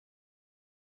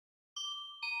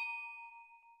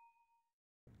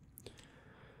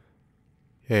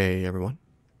Hey everyone,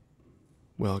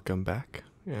 welcome back,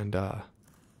 and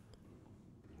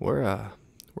we're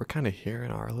kind of here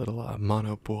in our little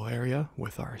monopool area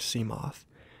with our sea moth,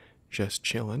 just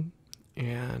chilling,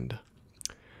 and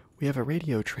we have a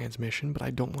radio transmission, but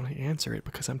I don't want to answer it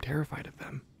because I'm terrified of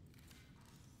them.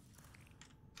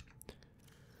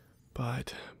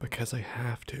 But because I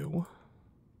have to,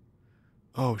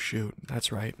 oh shoot,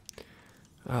 that's right,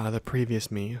 the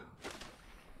previous me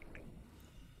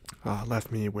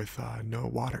left me with no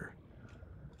water,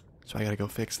 so I gotta go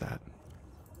fix that.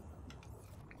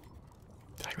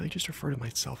 Did I really just refer to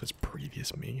myself as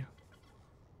previous me?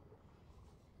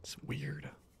 It's weird.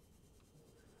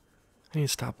 I need to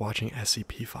stop watching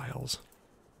SCP files.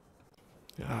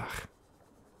 Ugh.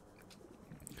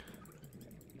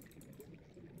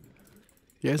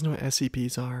 You guys know what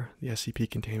SCPs are? The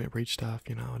SCP containment breach stuff,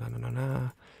 you know,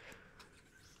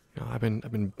 I've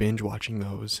been binge watching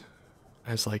those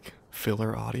as like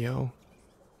filler audio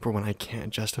for when I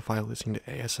can't justify listening to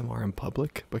ASMR in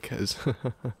public because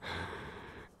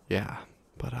yeah,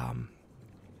 but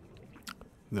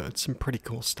that's some pretty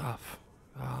cool stuff.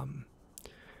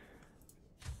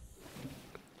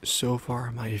 So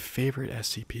far my favorite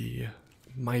SCP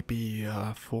might be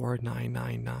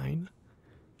 4999,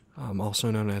 also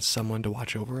known as Someone to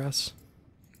Watch Over Us.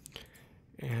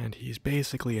 And he's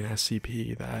basically an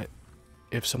SCP that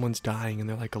if someone's dying and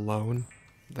they're like alone,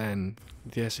 then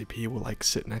the SCP will like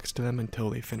sit next to them until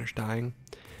they finish dying,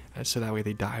 and so that way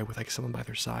they die with like someone by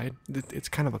their side. It's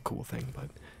kind of a cool thing, but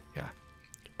yeah.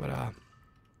 But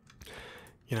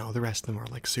you know, the rest of them are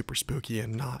like super spooky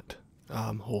and not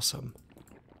wholesome.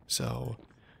 So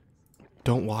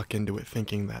don't walk into it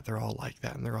thinking that they're all like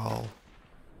that and they're all,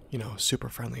 you know, super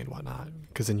friendly and whatnot,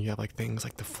 because then you have like things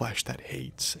like the flesh that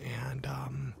hates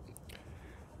and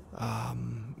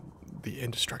the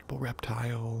indestructible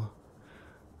reptile.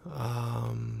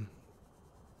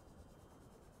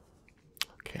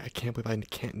 Okay, I can't believe I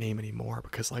can't name any more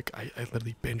because like I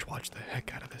literally binge watched the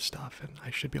heck out of this stuff and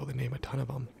I should be able to name a ton of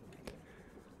them.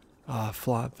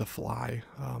 The fly.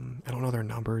 I don't know their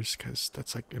numbers because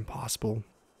that's like impossible.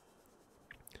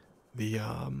 The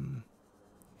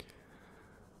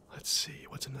let's see,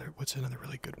 what's another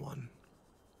really good one?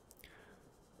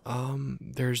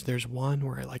 There's one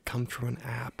where it like comes from an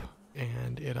app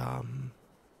and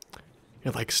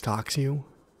it like stalks you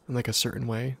in like a certain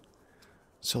way.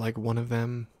 So like one of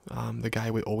them, the guy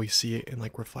would always see it in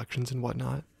like reflections and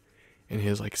whatnot, and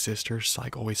his like sisters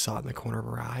like always saw it in the corner of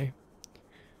her eye.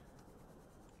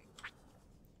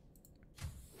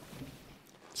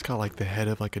 It's got like the head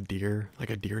of like a deer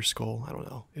skull. I don't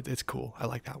know. It's cool. I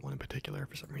like that one in particular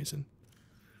for some reason.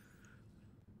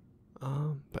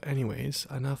 But anyways,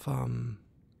 enough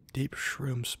deep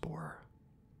shroom spore.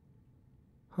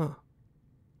 Huh.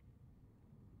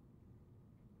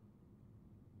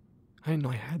 I didn't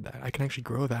know I had that. I can actually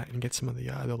grow that and get some of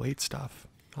the late stuff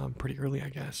pretty early, I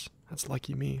guess. That's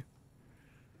lucky me.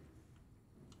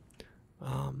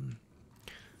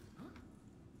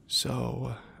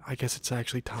 So I guess it's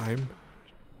actually time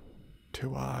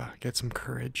to get some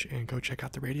courage and go check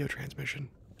out the radio transmission.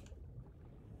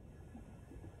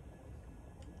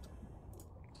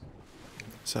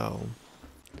 So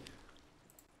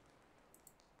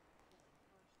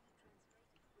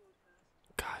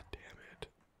God damn it.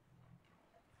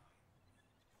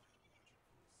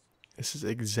 This is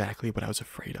exactly what I was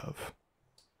afraid of.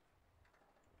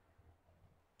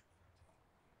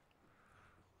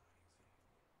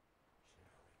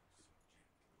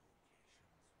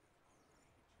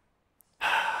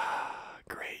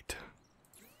 Great.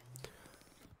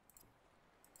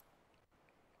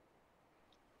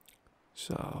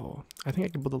 So, I think I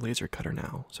can build a laser cutter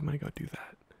now, so I'm gonna go do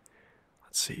that.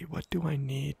 Let's see, what do I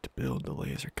need to build the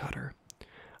laser cutter?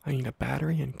 I need a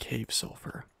battery and cave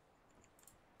sulfur.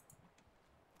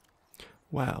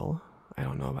 Well, I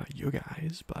don't know about you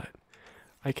guys, but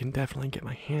I can definitely get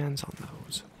my hands on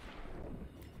those.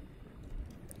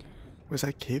 Was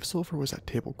that cave sulfur or was that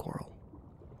table coral?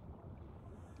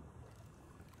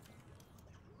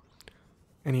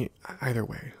 Either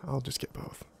way, I'll just get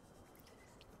both.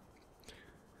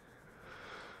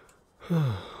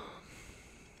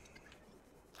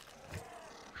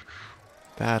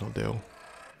 That'll do.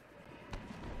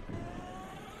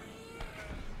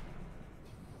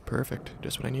 Perfect,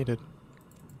 just what I needed.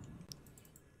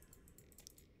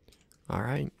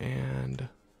 Alright, and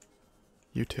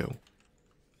you too.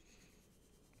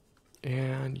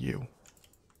 And you.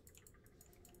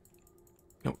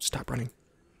 No, stop running.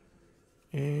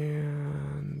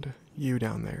 And you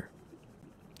down there.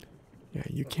 Yeah,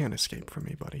 you can't escape from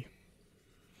me, buddy.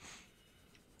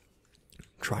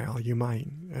 try all you might.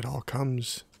 It all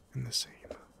comes in the same.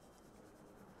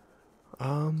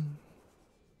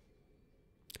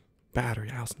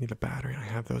 Battery. I also need a battery. I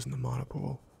have those in the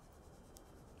monopool.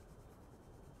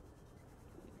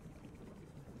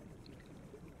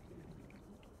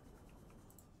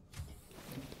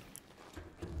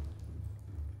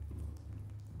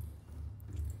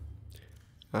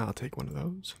 I'll take one of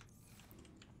those.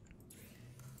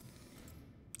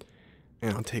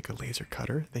 And I'll take a laser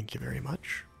cutter. Thank you very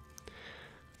much.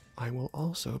 I will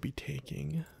also be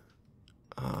taking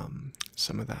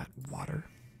some of that water.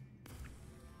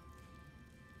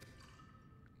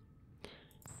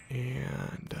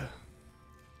 And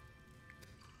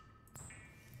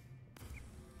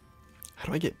how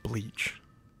do I get bleach?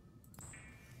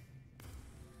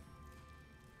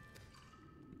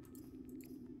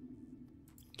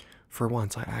 For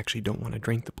once, I actually don't want to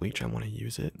drink the bleach, I want to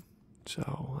use it.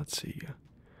 So, let's see.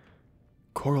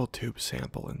 Coral tube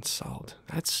sample and salt.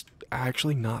 That's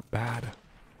actually not bad.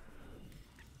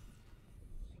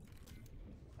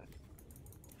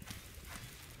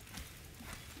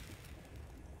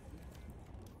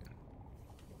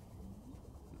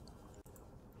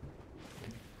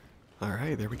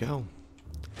 Alright, there we go.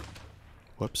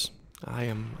 Whoops.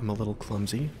 I'm a little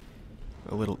clumsy,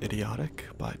 a little idiotic,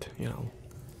 but, you know,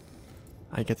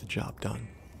 I get the job done.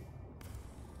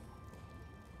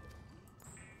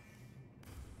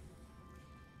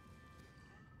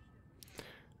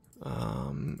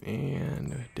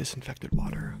 And disinfected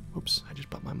water. Oops, I just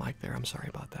bumped my mic there. I'm sorry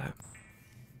about that.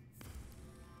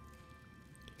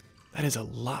 That is a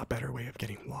lot better way of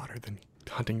getting water than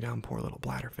hunting down poor little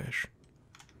bladderfish.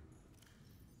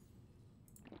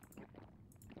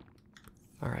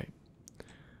 Alright.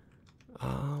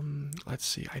 Let's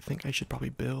see. I think I should probably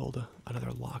build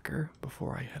another locker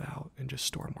before I head out and just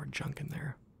store more junk in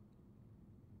there.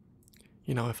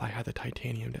 You know, if I had the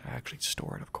titanium to actually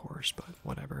store it, of course, but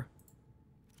whatever.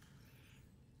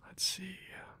 Let's see.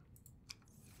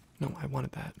 No, I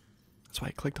wanted that. That's why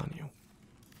I clicked on you.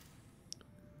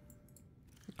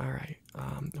 Alright,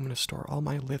 I'm going to store all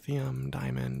my lithium,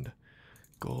 diamond,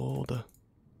 gold,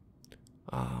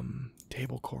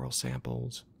 table coral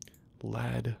samples,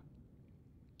 lead.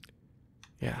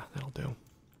 Yeah, that'll do.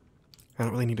 I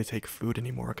don't really need to take food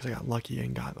anymore because I got lucky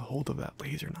and got a hold of that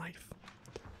laser knife.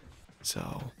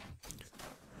 So.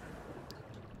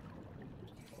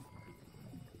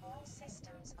 All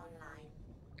systems online.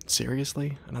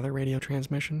 Seriously? Another radio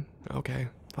transmission? Okay,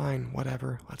 fine,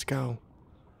 whatever. Let's go.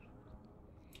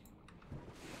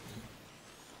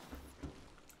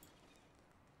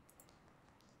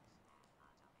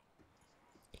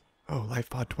 Oh,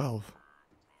 LifePod 12.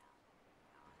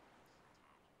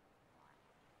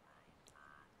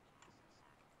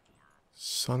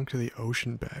 Sunk to the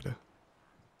ocean bed.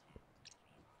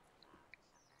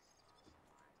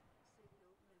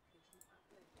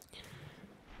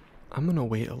 I'm gonna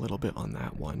wait a little bit on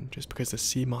that one, just because the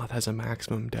sea moth has a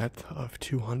maximum depth of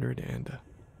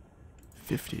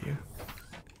 250.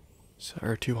 So,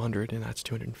 or 200, and that's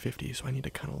 250, so I need to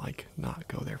kind of like not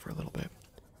go there for a little bit.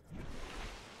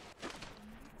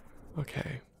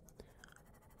 Okay.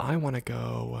 I want to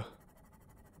go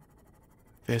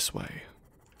this way.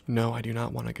 No, I do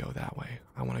not want to go that way.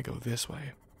 I want to go this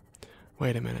way.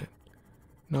 Wait a minute.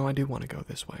 No, I do want to go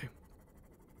this way.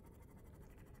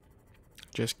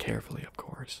 Just carefully, of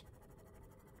course.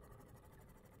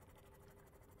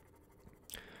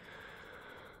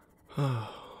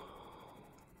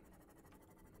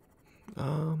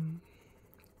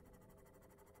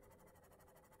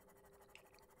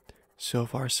 So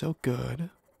far, so good.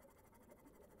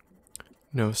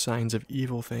 No signs of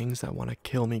evil things that want to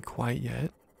kill me quite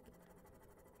yet,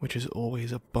 which is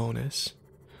always a bonus.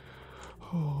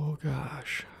 Oh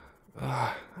gosh.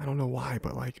 I don't know why,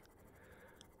 but like,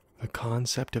 the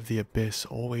concept of the abyss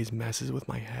always messes with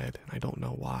my head, and I don't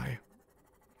know why.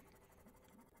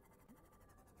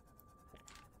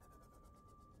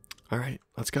 Alright,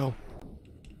 let's go.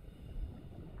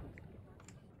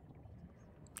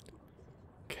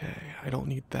 Okay, I don't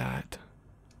need that.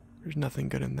 There's nothing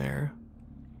good in there.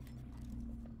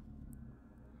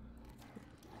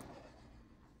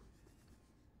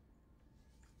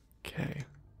 Okay.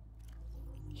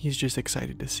 He's just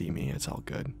excited to see me. It's all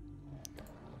good.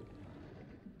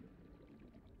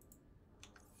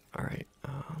 Alright,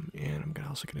 and I'm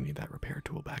also gonna need that repair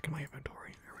tool back in my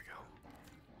inventory. There we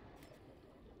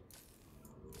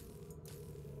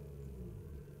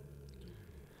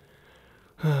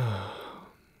go.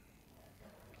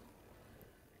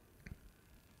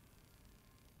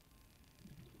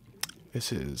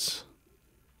 This is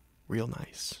real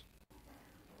nice.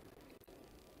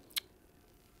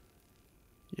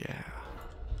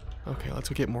 Okay, let's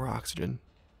go get more oxygen.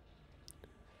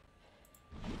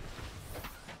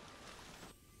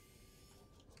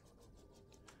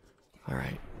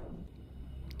 Alright.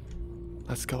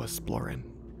 Let's go exploring.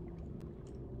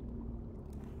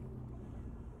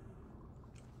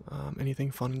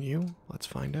 Anything fun in you? Let's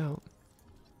find out.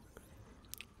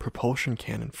 Propulsion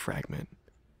cannon fragment.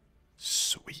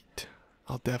 Sweet.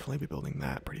 I'll definitely be building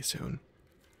that pretty soon.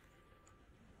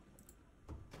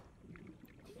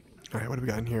 Alright, what do we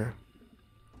got in here?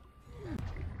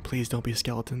 Please don't be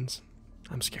skeletons.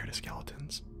 I'm scared of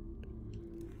skeletons.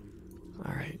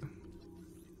 Alright.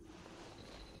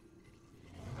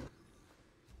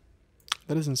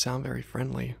 That doesn't sound very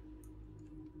friendly.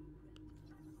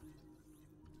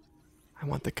 I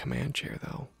want the command chair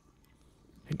though.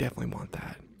 I definitely want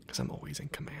that, because I'm always in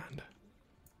command.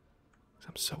 'Cause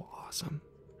I'm so awesome.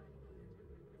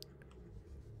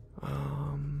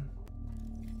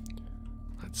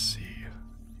 Let's see.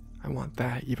 I want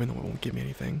that even though it won't give me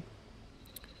anything.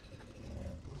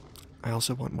 I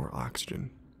also want more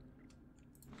oxygen.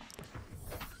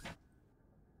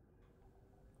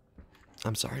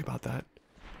 I'm sorry about that.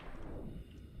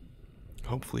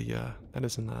 Hopefully that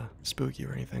isn't spooky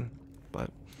or anything, but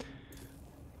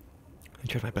I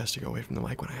tried my best to go away from the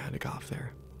mic when I had to cough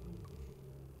there.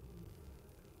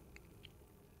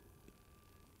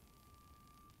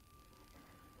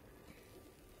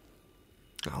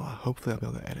 Hopefully I'll be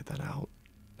able to edit that out,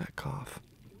 that cough.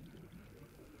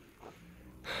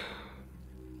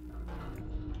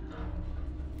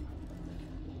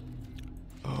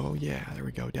 Oh yeah, there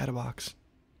we go, data box.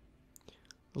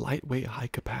 Lightweight high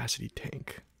capacity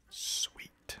tank.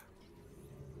 Sweet.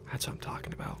 That's what I'm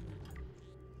talking about.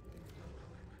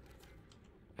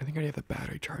 I think I already have the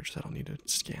battery charged, so I don't need to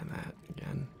scan that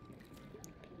again.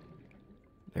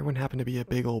 There wouldn't happen to be a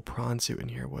big old prawn suit in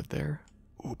here, would there?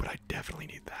 Ooh, but I definitely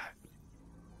need that.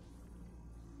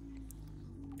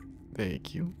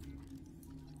 Thank you.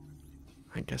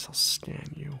 I guess I'll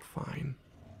scan you, fine.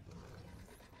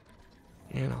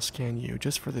 And I'll scan you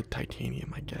just for the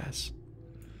titanium, I guess.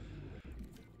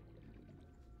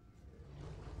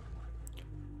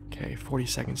 Okay, 40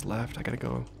 seconds left. I gotta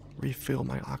go refill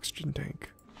my oxygen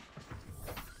tank.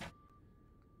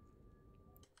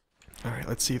 Alright,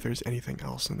 let's see if there's anything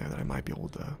else in there that I might be able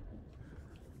to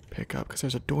pick up. Because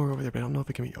there's a door over there, but I don't know if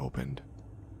it can be opened.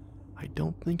 I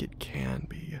don't think it can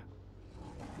be.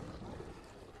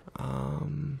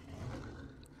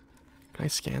 Can I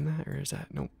scan that, or is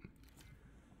that... Nope.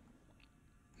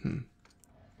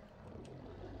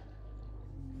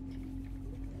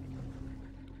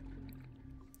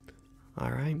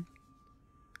 Alright.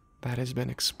 That has been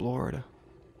explored.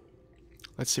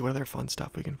 Let's see what other fun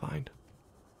stuff we can find.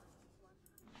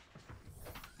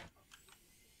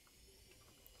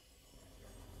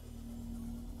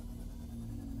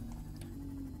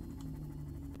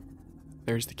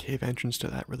 There's the cave entrance to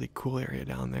that really cool area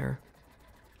down there.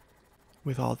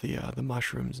 With all the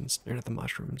mushrooms and... They're not the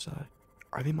mushrooms.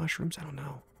 Are they mushrooms? I don't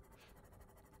know.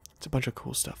 It's a bunch of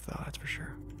cool stuff though, that's for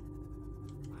sure.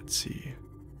 Let's see.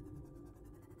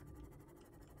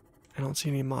 I don't see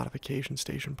any modification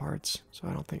station parts, so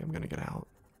I don't think I'm gonna get out.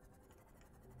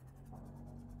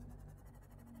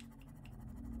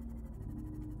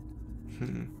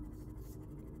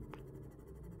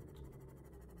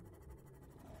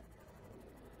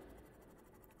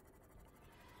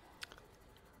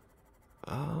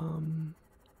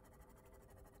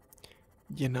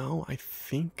 You know, I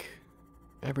think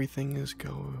everything is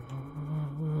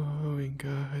going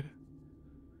good.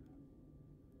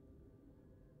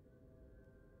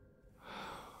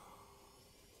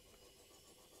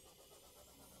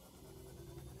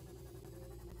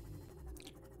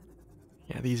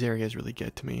 Yeah, these areas really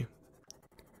get to me.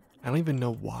 I don't even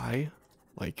know why.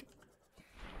 Like,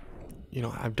 you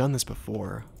know, I've done this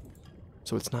before,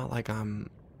 so it's not like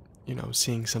I'm, you know,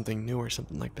 seeing something new or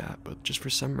something like that, but just for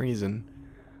some reason,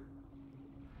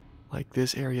 like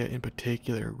this area in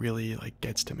particular really like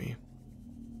gets to me.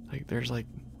 Like there's like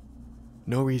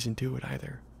no reason to it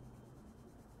either.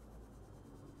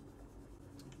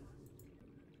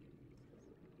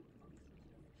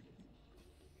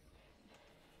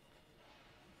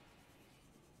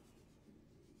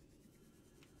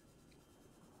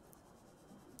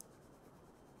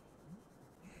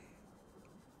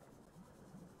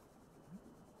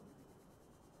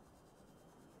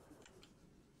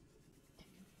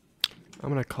 I'm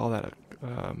gonna call that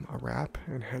a wrap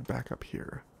and head back up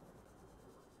here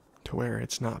to where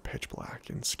it's not pitch black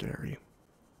and scary.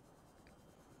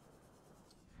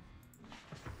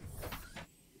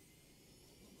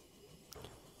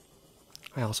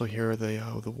 I also hear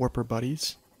the warper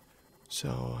buddies,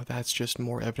 So that's just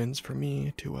more evidence for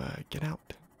me to get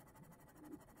out.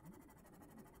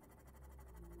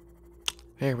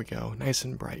 There we go, nice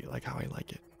and bright, like how I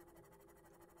like it.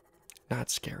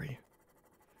 Not scary.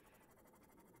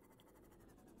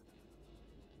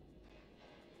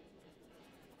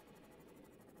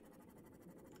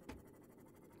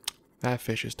 That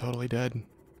fish is totally dead.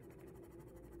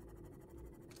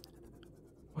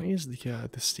 Why is the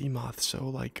sea moth so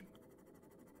like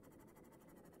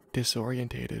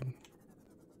disorientated?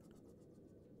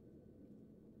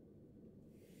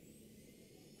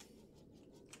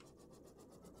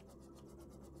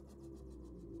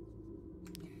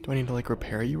 Do I need to like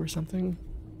repair you or something?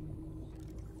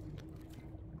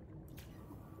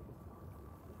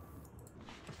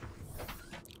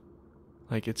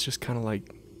 Like it's just kind of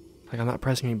like I'm not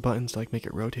pressing any buttons to like make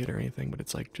it rotate or anything, but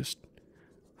it's like just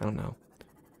I don't know.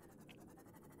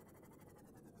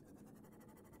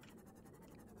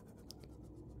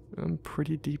 I'm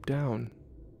pretty deep down.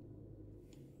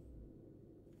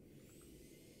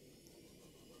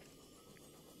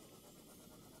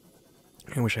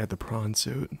 I wish I had the prawn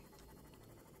suit.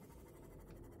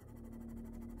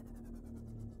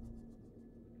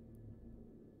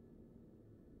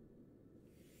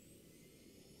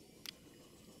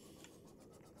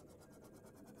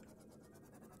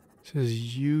 This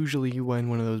is usually when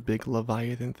one of those big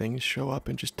Leviathan things show up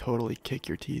and just totally kick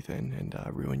your teeth in and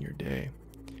ruin your day.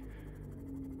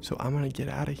 So I'm gonna get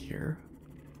out of here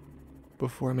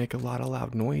before I make a lot of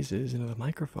loud noises into the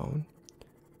microphone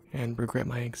and regret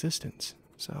my existence.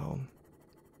 So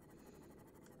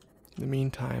in the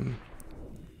meantime,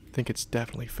 I think it's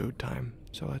definitely food time.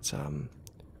 So let's go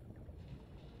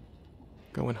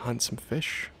and hunt some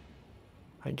fish,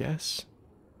 I guess.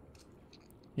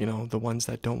 You know, the ones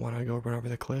that don't want to go run over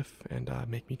the cliff and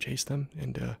make me chase them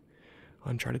into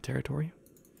uncharted territory.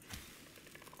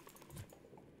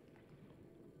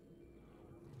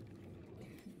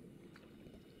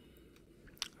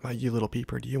 How about you, little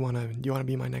peeper? Do you wanna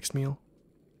be my next meal?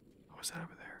 What was that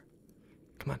over there?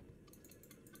 Come on.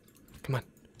 Come on.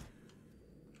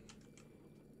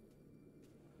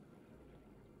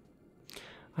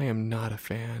 I am not a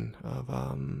fan of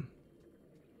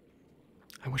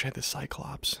I wish I had the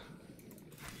cyclops.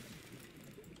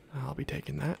 I'll be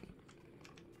taking that.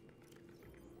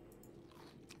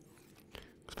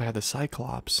 If I had the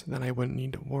cyclops, then I wouldn't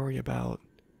need to worry about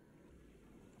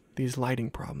these lighting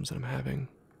problems that I'm having.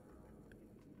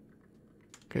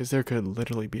 Because there could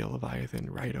literally be a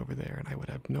Leviathan right over there and I would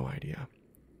have no idea.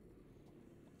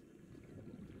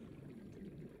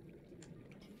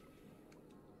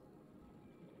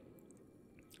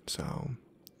 So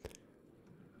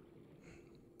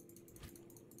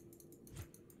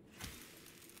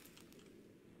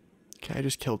okay, I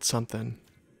just killed something.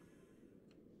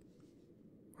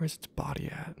 Where's its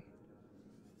body at?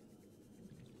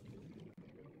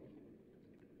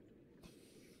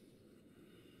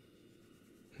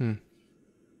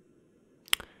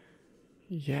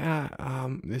 Yeah,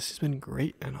 this has been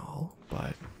great and all,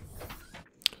 but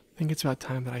I think it's about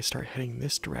time that I start heading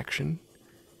this direction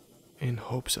in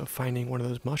hopes of finding one of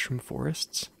those mushroom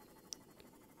forests.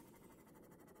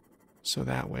 So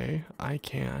that way I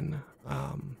can,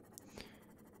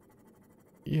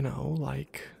 you know,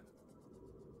 like,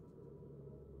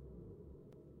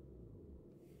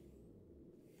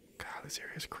 God, this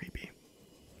area is creepy.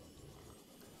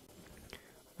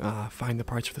 Find the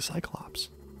parts for the cyclops.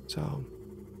 So,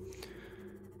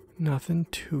 nothing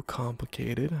too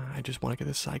complicated. I just want to get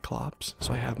the cyclops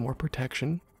so I have more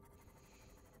protection.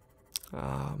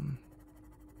 Have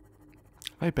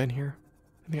I been here?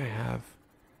 I think I have.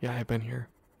 Yeah, I've been here.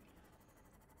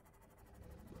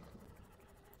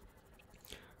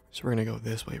 So we're gonna go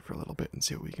this way for a little bit and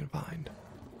see what we can find.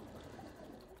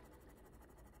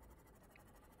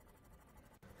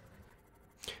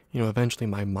 You know, eventually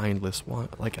my mindless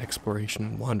exploration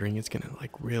and wandering is gonna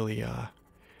like really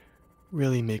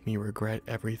really make me regret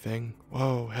everything.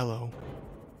 Whoa, hello.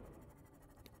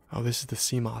 Oh, this is the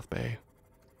sea moth bay.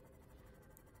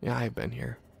 Yeah, I've been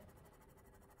here.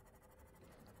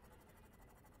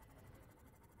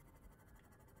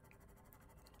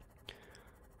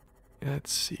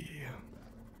 Let's see.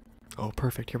 Oh,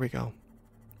 perfect. Here we go.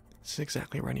 This is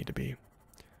exactly where I need to be.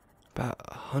 About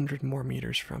 100 more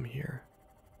meters from here.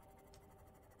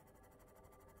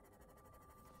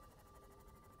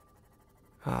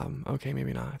 Okay,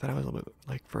 maybe not. I thought I was a little bit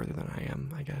like further than I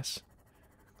am, I guess.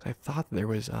 I thought there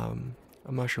was a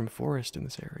mushroom forest in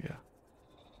this area.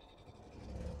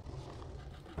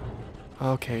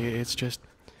 Okay, it's just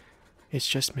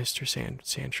Mr.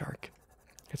 Sand Shark.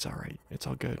 It's all right. It's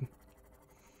all good.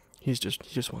 he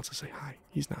just wants to say hi.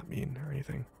 He's not mean or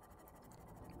anything.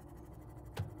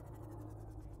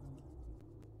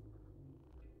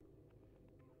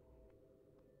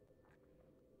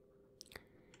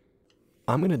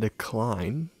 I'm gonna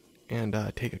decline and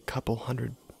take a couple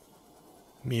 100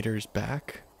 meters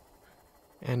back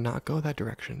and not go that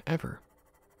direction ever.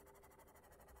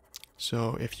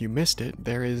 So if you missed it,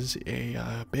 there is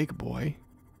a big boy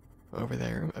over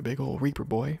there, a big old Reaper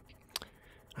boy.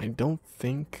 I don't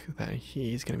think that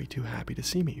he's gonna be too happy to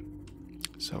see me.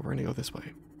 So we're gonna go this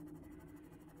way.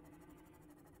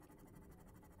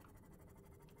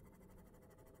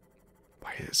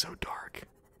 Why is it so dark?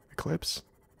 Eclipse?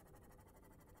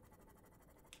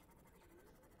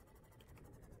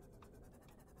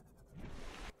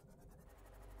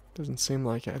 Doesn't seem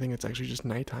like it. I think it's actually just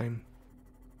nighttime.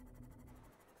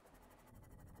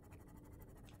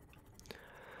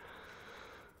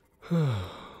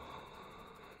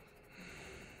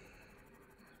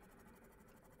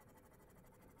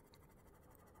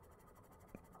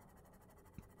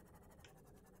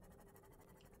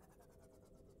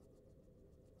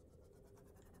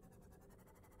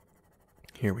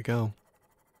 Here we go.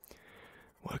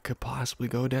 What could possibly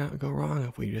go wrong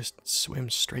if we just swim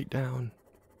straight down?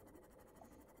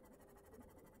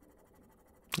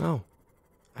 Oh,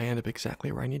 I end up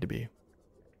exactly where I need to be.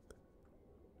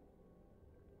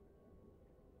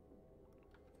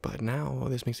 But now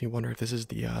this makes me wonder if this is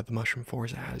the mushroom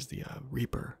forest that has the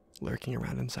Reaper lurking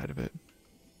around inside of it.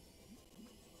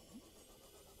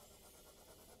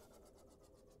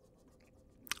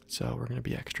 So we're gonna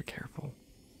be extra careful.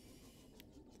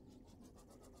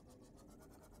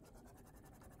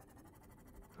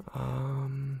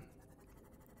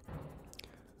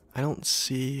 I don't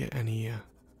see any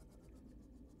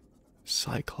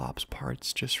cyclops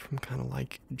parts just from kind of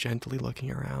like gently looking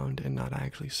around and not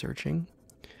actually searching.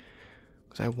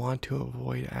 Because I want to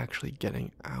avoid actually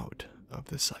getting out of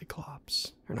the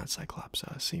cyclops. Or not cyclops,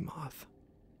 sea moth.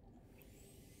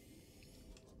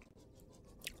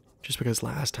 Just because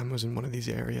last time I was in one of these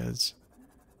areas,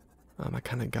 I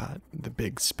kind of got the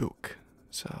big spook.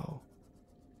 So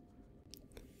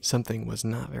something was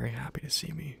not very happy to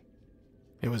see me.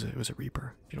 It was a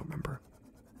Reaper, if you don't remember.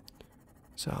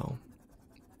 So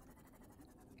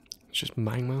it's just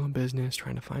minding my own business,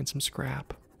 trying to find some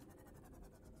scrap.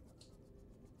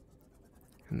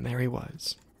 And there he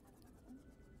was.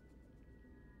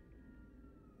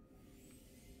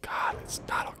 God, it's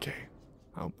not okay.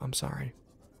 Oh, I'm sorry.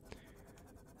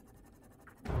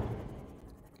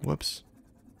 Whoops.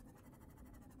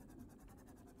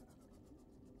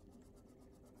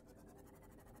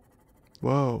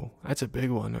 Whoa, that's a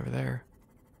big one over there.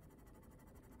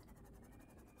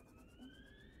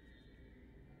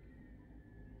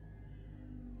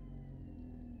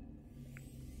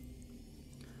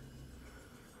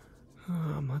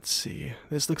 Let's see.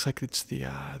 This looks like it's the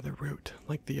root,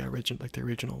 like the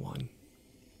original one,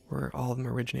 where all of them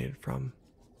originated from.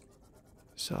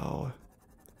 So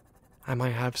I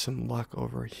might have some luck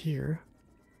over here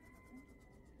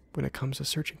when it comes to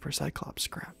searching for cyclops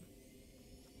scrap.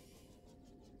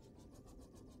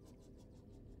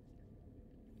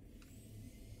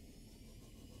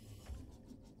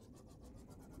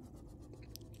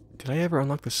 Did I ever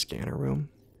unlock the scanner room?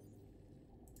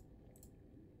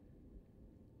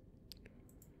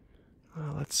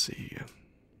 Let's see.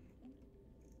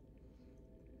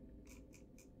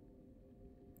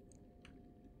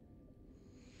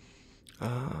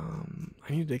 I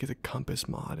need to get the compass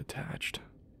mod attached.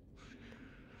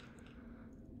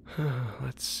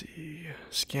 Let's see.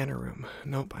 Scanner room.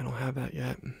 Nope, I don't have that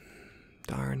yet.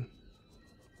 Darn.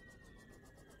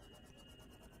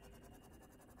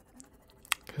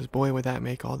 Because boy, would that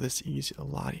make all this a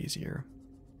lot easier.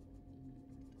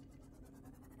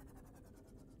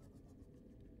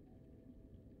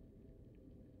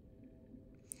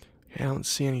 Okay, I don't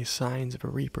see any signs of a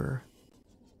Reaper.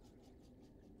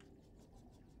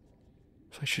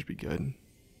 So I should be good.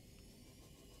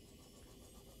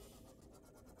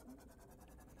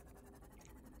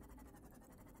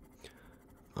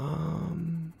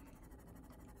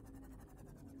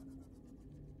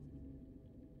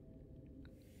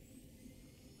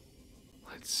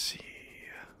 Let's see.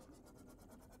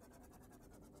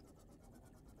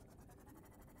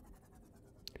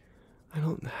 I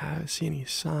don't see any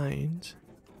signs.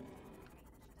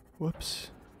 Whoops.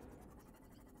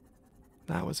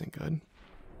 That wasn't good.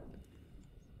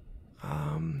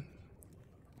 I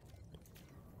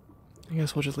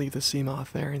guess we'll just leave the sea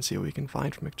moth there and see what we can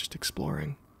find from it just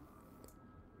exploring.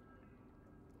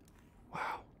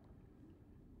 Wow.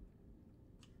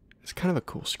 It's kind of a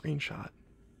cool screenshot.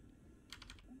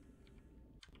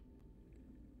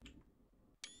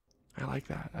 I like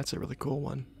that. That's a really cool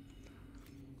one.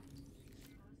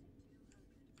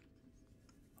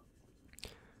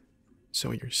 So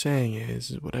what you're saying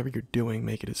is whatever you're doing,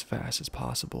 make it as fast as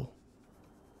possible.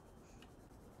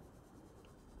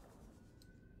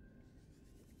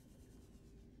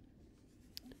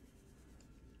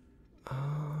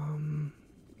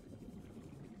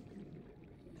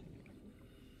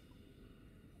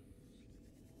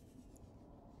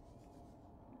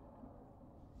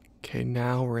 Okay,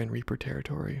 now we're in Reaper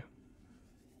territory.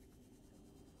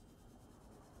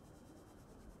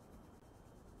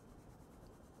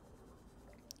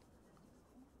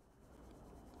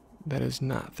 That is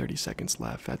not 30 seconds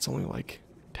left. That's only like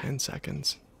 10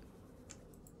 seconds.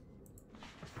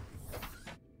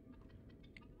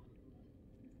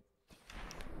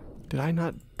 Did I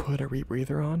not put a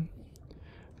rebreather on?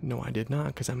 No, I did not,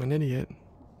 because I'm an idiot.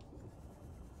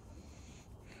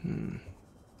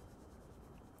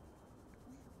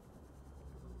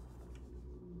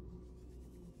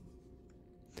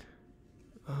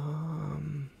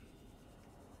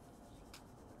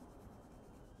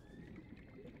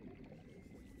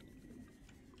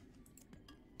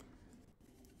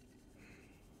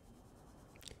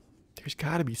 There's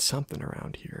gotta be something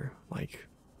around here, like...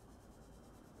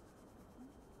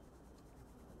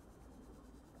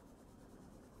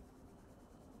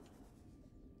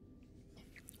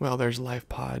 Well, there's Life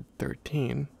Pod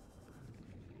 13.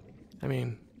 I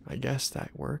mean, I guess that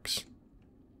works.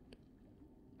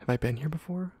 Have I been here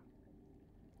before?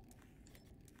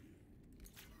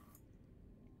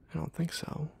 I don't think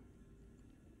so.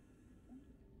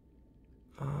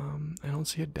 I don't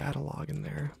see a data log in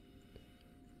there.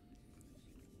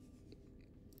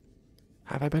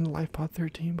 Have I been to Life Pod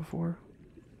 13 before?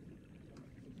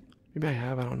 Maybe I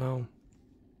have, I don't know.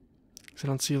 Because I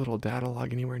don't see a little data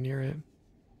log anywhere near it.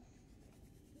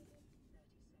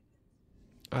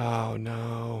 Oh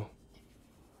no.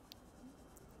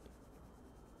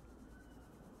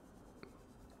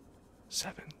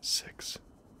 Seven, 6,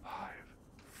 5,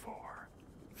 4,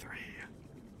 3,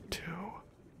 2.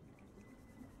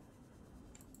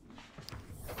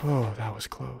 Oh, that was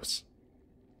close.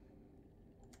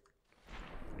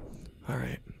 All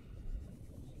right.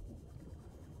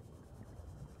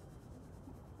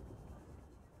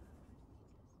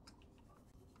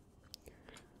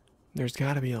 There's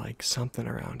got to be like something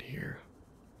around here.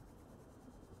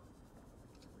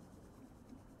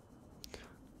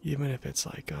 Even if it's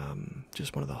like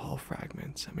just one of the hull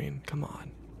fragments. I mean, come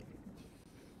on.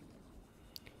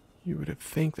 You would have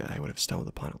think that I would have stumbled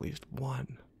upon at least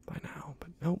one by now, but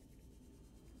nope.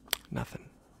 Nothing.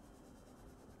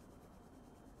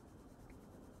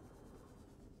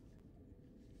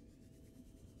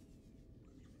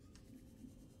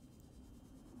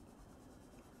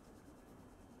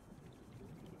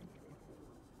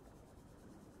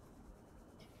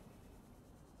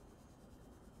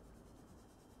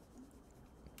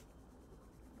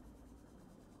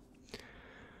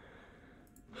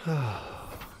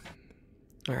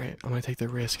 Alright, I'm gonna take the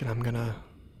risk and I'm gonna...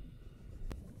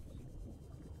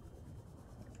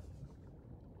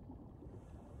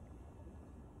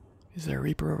 Is there a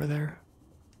Reaper over there?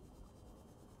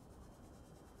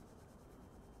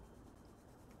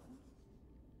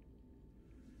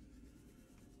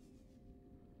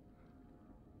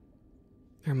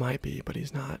 There might be, but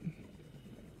he's not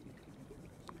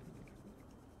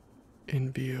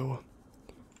in view.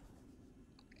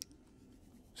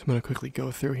 So I'm gonna quickly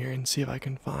go through here and see if I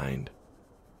can find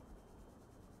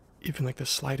even like the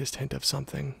slightest hint of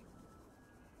something.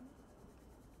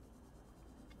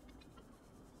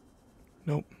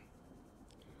 Nope.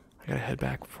 I gotta head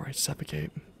back before I suffocate.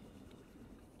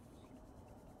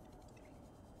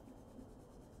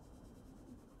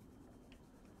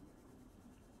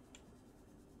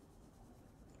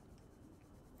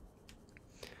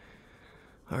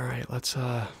 Alright, let's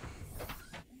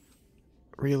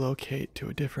relocate to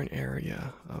a different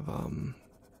area of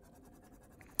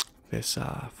this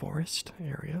forest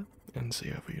area and see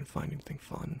if we can find anything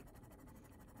fun.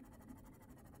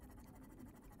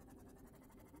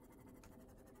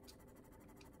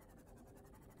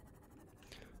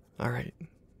 Alright,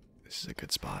 this is a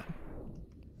good spot.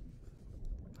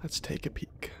 Let's take a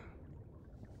peek.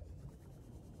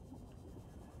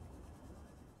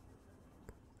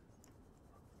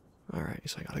 Alright,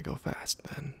 so I gotta go fast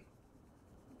then.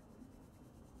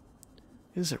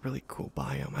 This is a really cool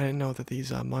biome. I didn't know that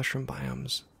these mushroom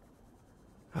biomes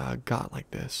got like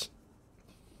this.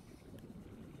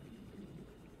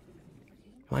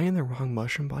 Am I in the wrong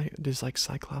mushroom biome? Does like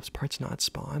cyclops parts not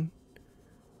spawn?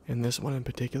 In this one in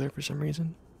particular for some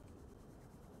reason?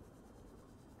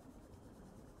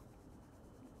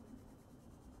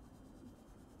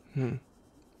 Hmm.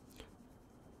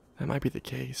 That might be the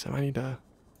case. I might need to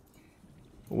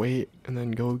wait and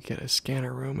then go get a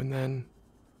scanner room and then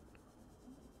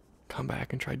come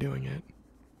back and try doing it.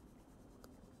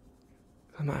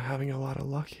 I'm not having a lot of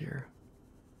luck here.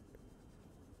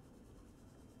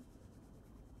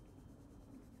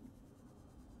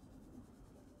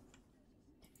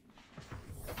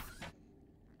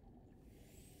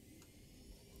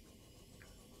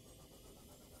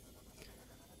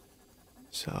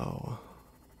 So,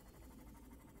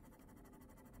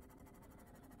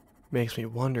 makes me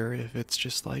wonder if it's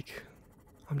just like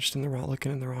I'm just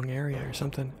looking in the wrong area or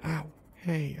something. Ow!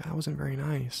 Hey, that wasn't very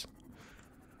nice.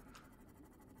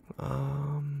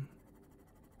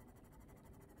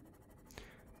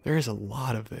 There is a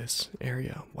lot of this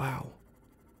area. Wow.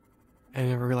 I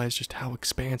never realized just how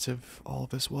expansive all of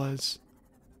this was.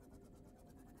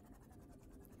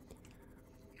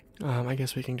 I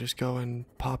guess we can just go and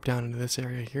pop down into this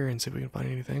area here and see if we can find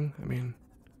anything. I mean,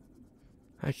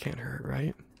 that can't hurt,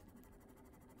 right?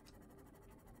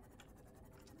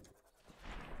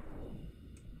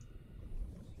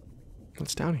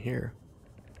 What's down here?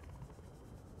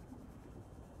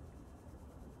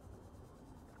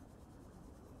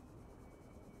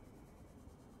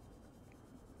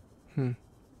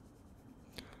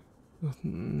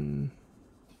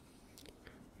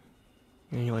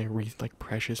 Any like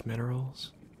precious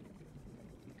minerals?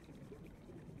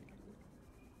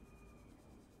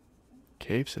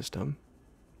 Cave system.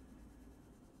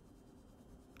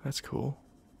 That's cool.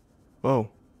 Whoa.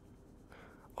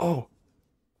 Oh.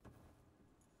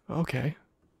 Okay.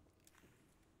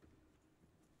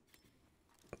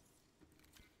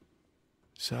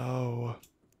 So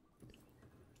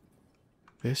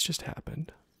this just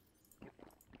happened.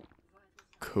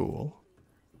 Cool.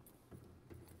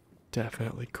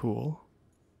 Definitely cool.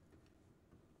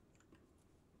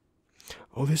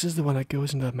 Oh, this is the one that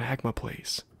goes into the magma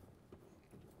place.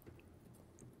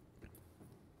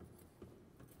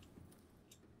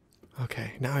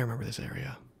 Okay, now I remember this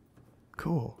area.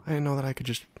 Cool. I didn't know that I could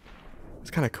just...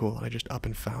 It's kind of cool that I just up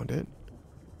and found it.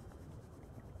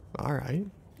 Alright.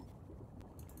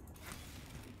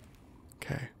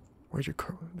 Okay. Where's your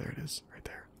car? There it is. Right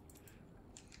there.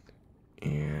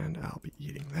 And I'll be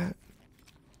eating that.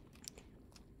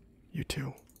 You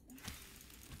too.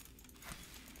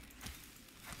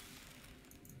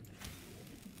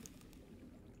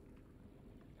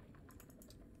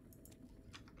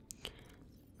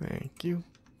 Thank you.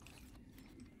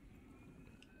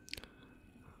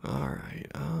 Alright,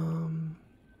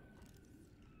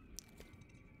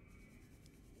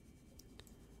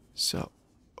 so,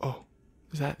 oh,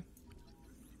 is that,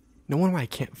 no wonder why I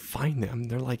can't find them.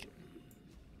 They're like,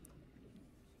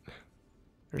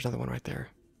 there's another one right there.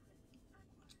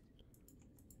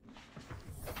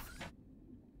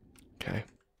 Okay.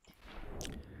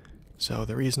 So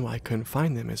the reason why I couldn't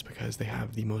find them is because they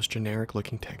have the most generic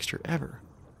looking texture ever.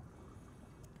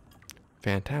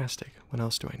 Fantastic. What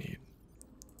else do I need?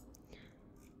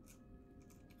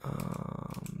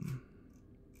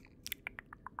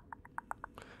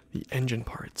 The engine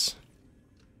parts.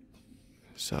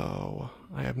 So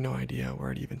I have no idea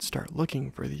where to even start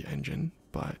looking for the engine,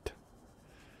 but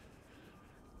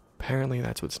apparently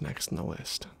that's what's next on the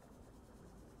list.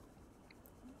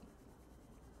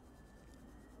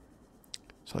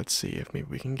 So let's see if maybe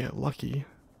we can get lucky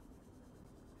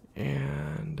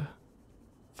and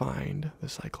find the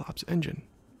Cyclops engine.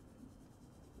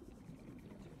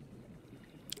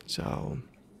 So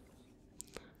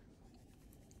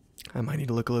I might need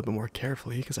to look a little bit more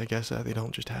carefully because I guess they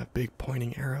don't just have big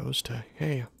pointing arrows to,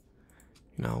 hey,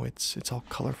 you know, it's all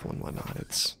colorful and whatnot.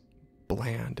 It's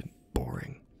bland and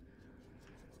boring.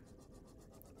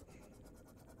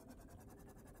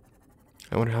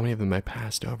 I wonder how many of them I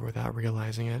passed over without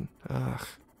realizing it. Ugh.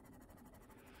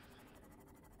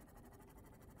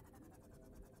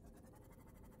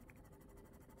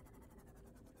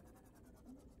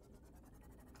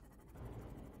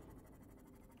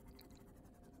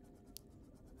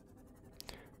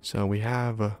 So we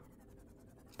have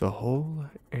the hole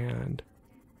and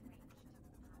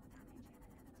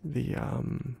the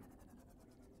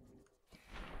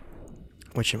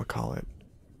whatchamacallit,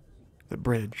 the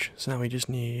bridge. So now we just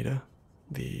need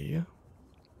the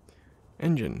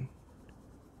engine,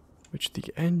 which the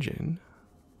engine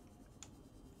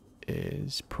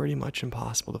is pretty much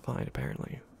impossible to find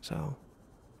apparently. So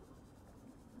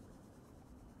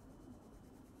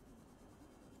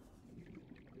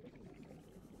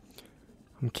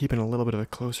I'm keeping a little bit of a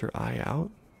closer eye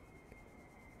out,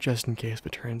 just in case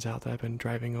it turns out that I've been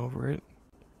driving over it.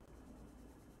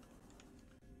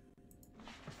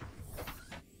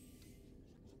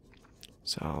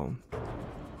 So,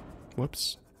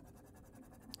 whoops.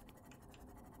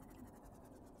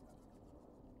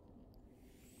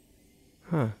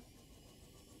 Huh.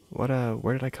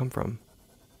 Where did I come from?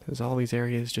 Because all these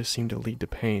areas just seem to lead to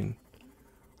pain.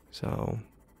 So,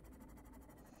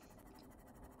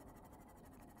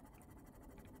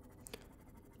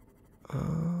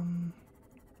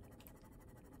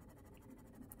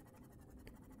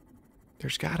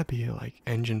 there's gotta be like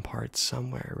engine parts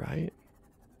somewhere, right?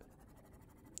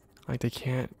 Like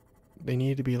they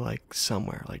need to be like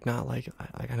somewhere, like not like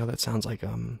I know that sounds like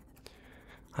I'm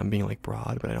being like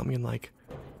broad, but I don't mean like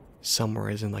somewhere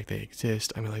as in like they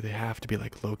exist. I mean like they have to be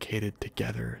like located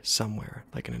together somewhere,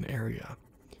 like in an area.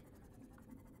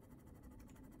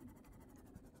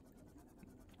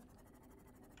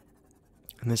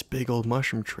 And this big old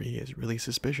mushroom tree is really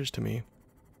suspicious to me.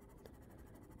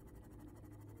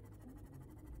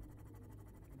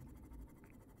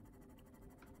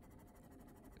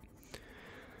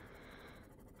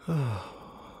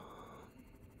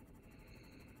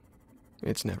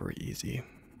 It's never easy.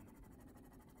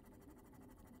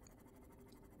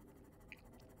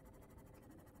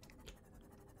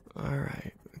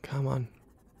 Alright, come on.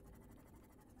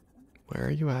 Where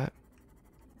are you at?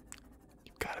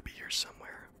 You've gotta be here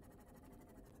somewhere.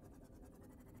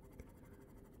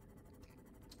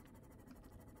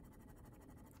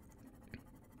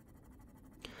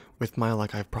 With my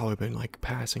luck, I've probably been like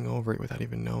passing over it without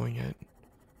even knowing it.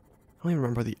 I don't even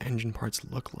remember what the engine parts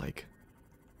look like.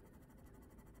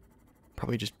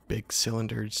 Probably just big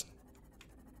cylinders.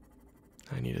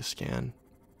 I need a scan.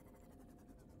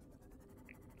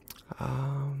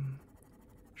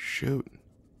 Shoot.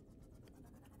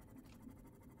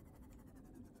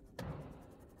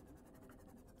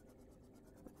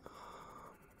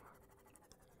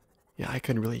 Yeah, I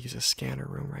could really use a scanner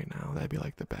room right now. That'd be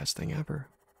like the best thing ever.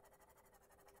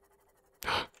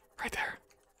 Right there.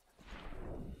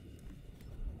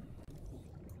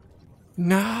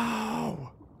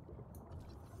 No!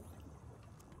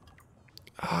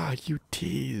 Ah, you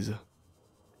tease.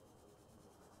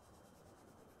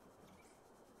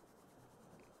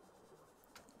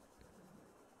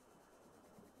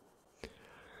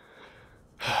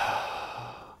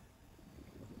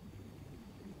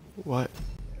 What?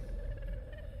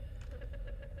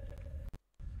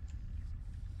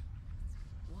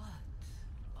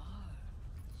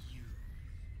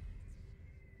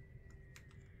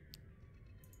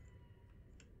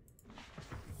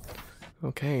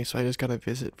 Okay, so I just got a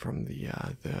visit from the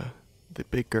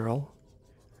big girl.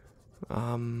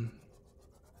 Okay,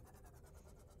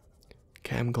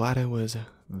 I'm glad it was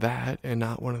that and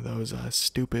not one of those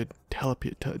stupid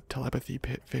telepathy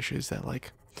fishes that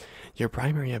like your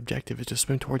primary objective is to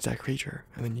swim towards that creature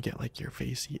and then you get like your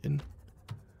face eaten.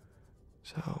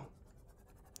 So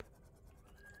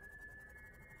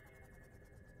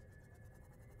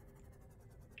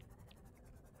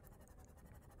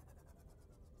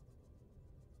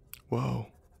whoa.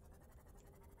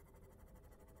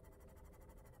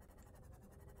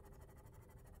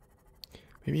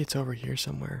 Maybe it's over here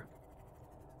somewhere.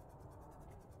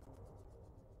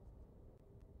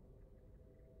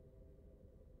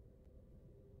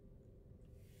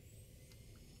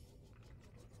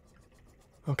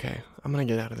 Okay, I'm gonna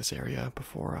get out of this area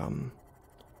before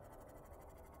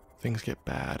things get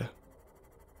bad.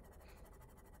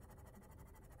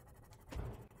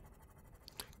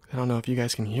 I don't know if you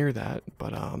guys can hear that,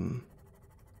 but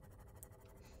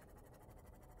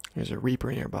there's a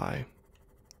Reaper nearby.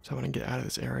 So I want to get out of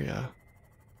this area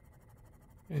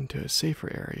into a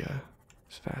safer area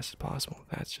as fast as possible.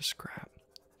 That's just crap.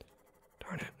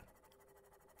 Darn it.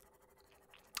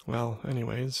 Well,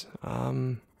 anyways,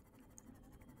 I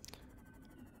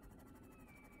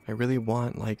really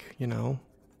want, like, you know,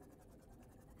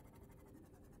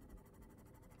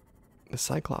 the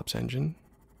Cyclops engine,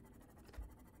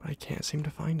 but I can't seem to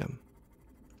find them.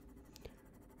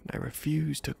 And I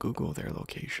refuse to Google their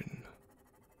location.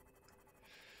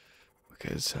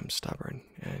 Because I'm stubborn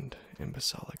and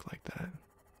imbecilic like that.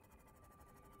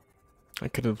 I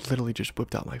could have literally just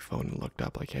whipped out my phone and looked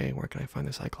up like, hey, where can I find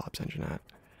the Cyclops engine at?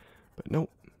 But nope.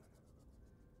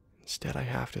 Instead, I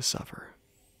have to suffer.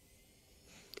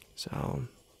 So,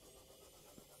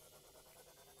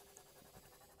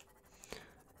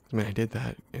 I mean, I did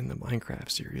that in the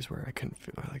Minecraft series where I couldn't,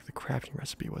 like, the crafting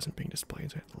recipe wasn't being displayed,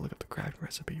 so I had to look up the crafting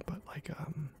recipe, but, like,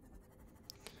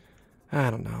 I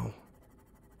don't know.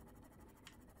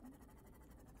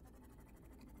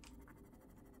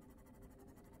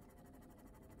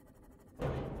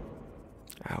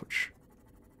 Ouch.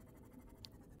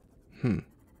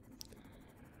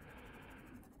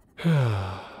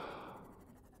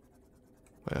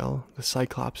 Well, the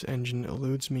cyclops engine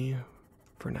eludes me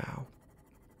for now.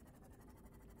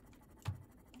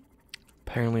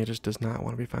 Apparently it just does not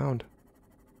want to be found.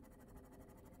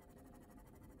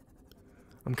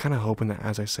 I'm kind of hoping that,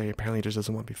 as I say, apparently it just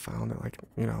doesn't want to be found, that, like,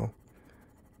 you know,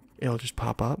 it'll just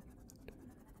pop up.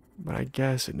 But I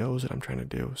guess it knows what I'm trying to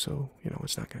do, so, you know,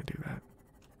 it's not going to do that.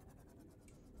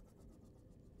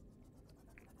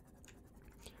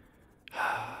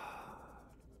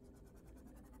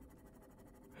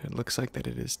 It looks like that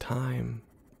it is time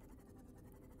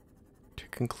to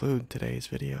conclude today's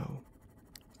video.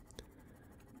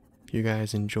 If you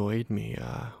guys enjoyed me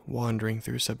wandering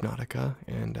through Subnautica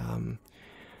and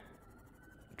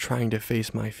trying to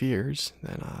face my fears,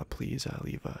 then please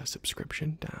leave a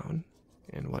subscription down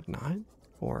and whatnot,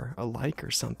 or a like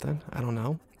or something. I don't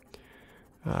know.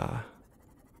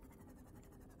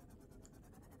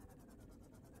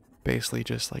 Basically,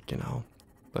 just like, you know,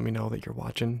 let me know that you're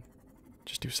watching.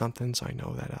 Just do something so I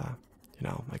know that you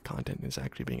know, my content is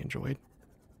actually being enjoyed.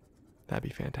 That'd be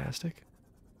fantastic.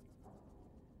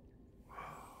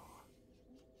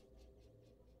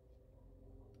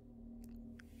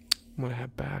 I'm gonna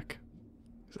head back.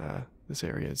 This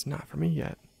area is not for me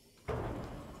yet.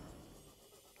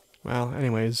 Well,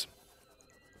 anyways,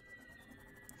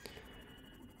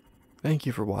 thank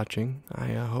you for watching.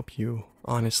 I hope you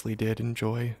honestly did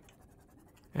enjoy,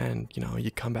 and, you know,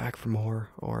 you come back for more,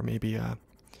 or maybe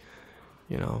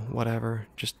you know, whatever,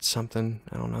 just something,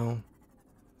 I don't know.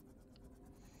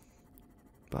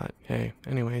 But hey,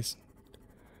 anyways,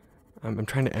 I'm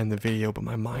trying to end the video, but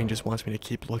my mind just wants me to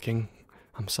keep looking.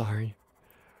 I'm sorry.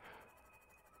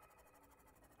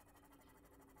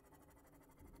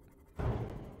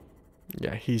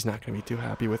 Yeah, he's not gonna be too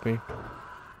happy with me.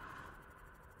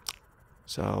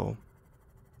 So,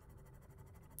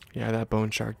 yeah, that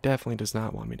bone shark definitely does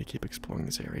not want me to keep exploring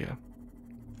this area.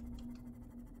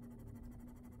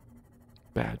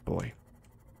 Bad boy.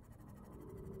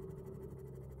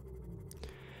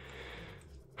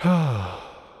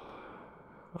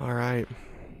 Alright.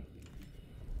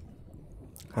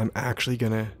 I'm actually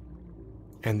gonna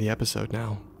end the episode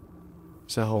now.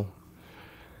 So,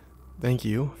 thank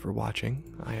you for watching.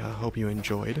 I hope you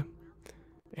enjoyed.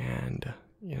 And,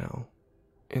 you know,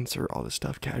 insert all the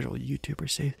stuff casual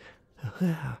YouTubers say.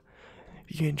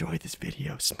 If you enjoyed this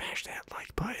video, smash that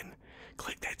like button,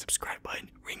 click that subscribe button,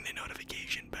 ring the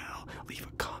notification bell, leave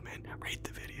a comment, rate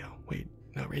the video. Wait,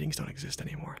 no, ratings don't exist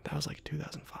anymore. That was like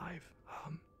 2005.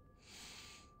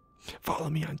 Follow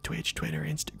me on Twitch, Twitter,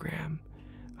 Instagram.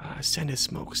 Send a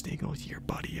smoke signal to your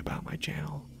buddy about my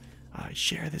channel.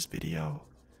 Share this video.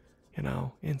 You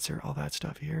know, insert all that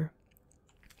stuff here.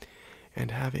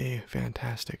 And have a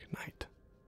fantastic night.